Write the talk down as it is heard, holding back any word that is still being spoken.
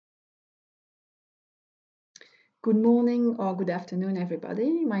Good morning or good afternoon,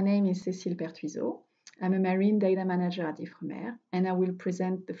 everybody. My name is Cecile Pertuisot. I'm a marine data manager at Ifremer, and I will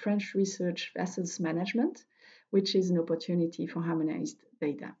present the French research vessels management, which is an opportunity for harmonized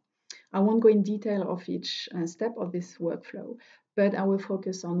data. I won't go in detail of each step of this workflow, but I will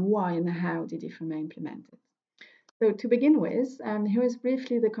focus on why and how did Ifremer implement it. So to begin with, here is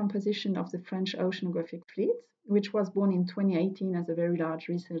briefly the composition of the French Oceanographic Fleet, which was born in 2018 as a very large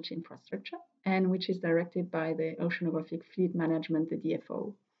research infrastructure and which is directed by the Oceanographic Fleet Management, the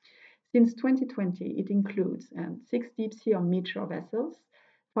DFO. Since 2020, it includes 6 deep sea or midshore vessels,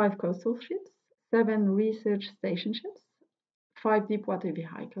 5 coastal ships, 7 research station ships, 5 deepwater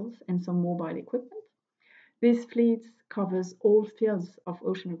vehicles, and some mobile equipment. This fleet covers all fields of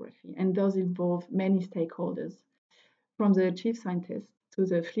oceanography and does involve many stakeholders, from the chief scientist to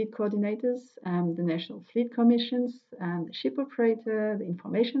the fleet coordinators, the national fleet commissions, the ship operator, the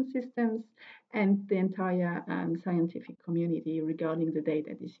information systems, and the entire scientific community regarding the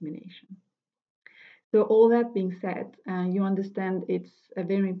data dissemination. So all that being said, you understand it's a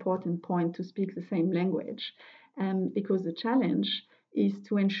very important point to speak the same language, because the challenge is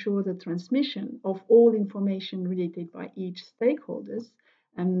to ensure the transmission of all information related by each stakeholders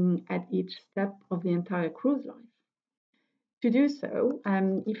at each step of the entire cruise life. To do so,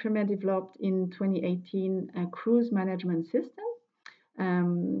 Ifremer developed in 2018 a cruise management system,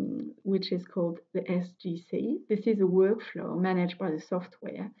 which is called the SGC. This is a workflow managed by the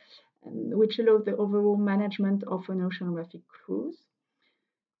software, which allows the overall management of an oceanographic cruise.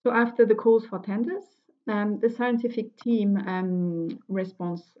 So after the calls for tenders, the scientific team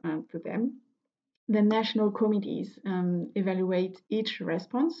responds to them. The national committees evaluate each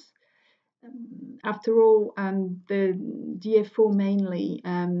response. After all, the DFO mainly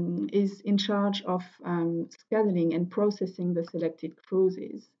is in charge of scheduling and processing the selected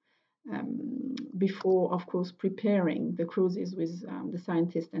cruises before, of course, preparing the cruises with the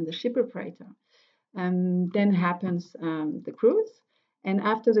scientist and the ship operator. Then happens the cruise. And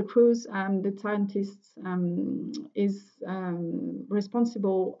after the cruise, the scientist is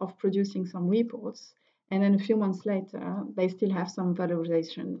responsible of producing some reports. And then a few months later, they still have some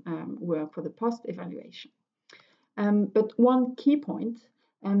valorization work for the post-evaluation. But one key point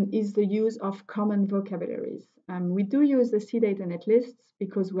is the use of common vocabularies. We do use the sea data net lists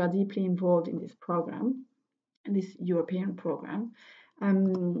because we are deeply involved in this program, this European program.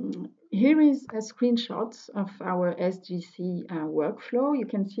 Here is a screenshot of our SGC workflow. You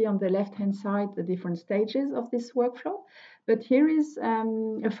can see on the left-hand side the different stages of this workflow. But here is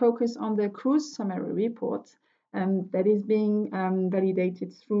a focus on the cruise summary report that is being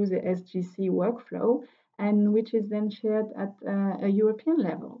validated through the SGC workflow and which is then shared at a European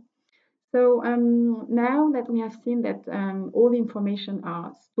level. So now that we have seen that all the information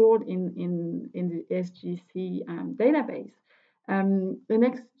are stored in the SGC database, the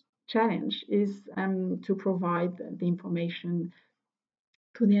next challenge is to provide the information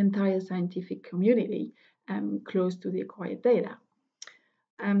to the entire scientific community close to the acquired data.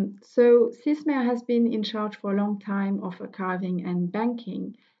 So CISMER has been in charge for a long time of archiving and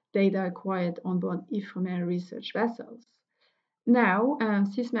banking data acquired on board Ifremer research vessels. Now,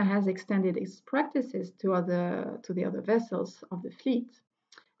 CISMER has extended its practices to the other vessels of the fleet.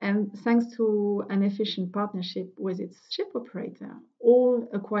 And thanks to an efficient partnership with its ship operator, all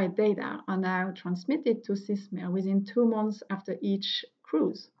acquired data are now transmitted to CISMER within 2 months after each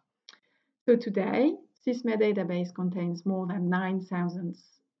cruise. So today, CISMER database contains more than 9,000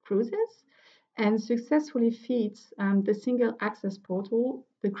 cruises and successfully feeds the single access portal,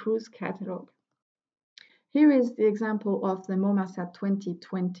 the cruise Catalogue. Here is the example of the Momarsat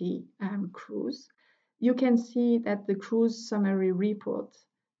 2020 cruise. You can see that the cruise summary report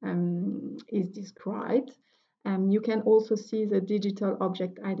is described. You can also see the digital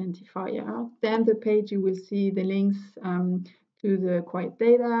object identifier. Then the page you will see the links to the acquired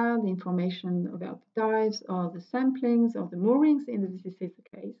data, the information about the dives or the samplings or the moorings, in this is the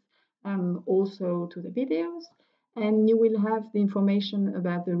case, also to the videos. And you will have the information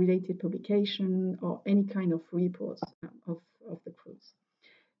about the related publication or any kind of reports of the cruise.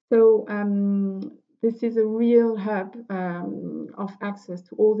 So this is a real hub of access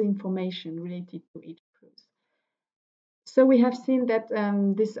to all the information related to each cruise. So we have seen that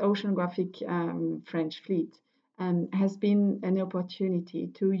this oceanographic French fleet has been an opportunity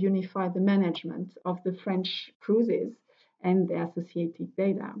to unify the management of the French cruises and the associated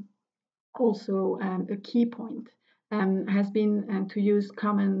data. Also, a key point has been to use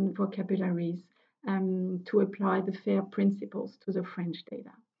common vocabularies to apply the FAIR principles to the French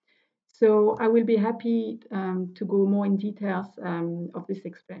data. So I will be happy to go more in details of this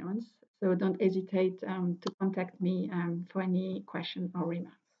experience. So don't hesitate to contact me for any question or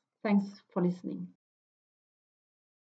remarks. Thanks for listening.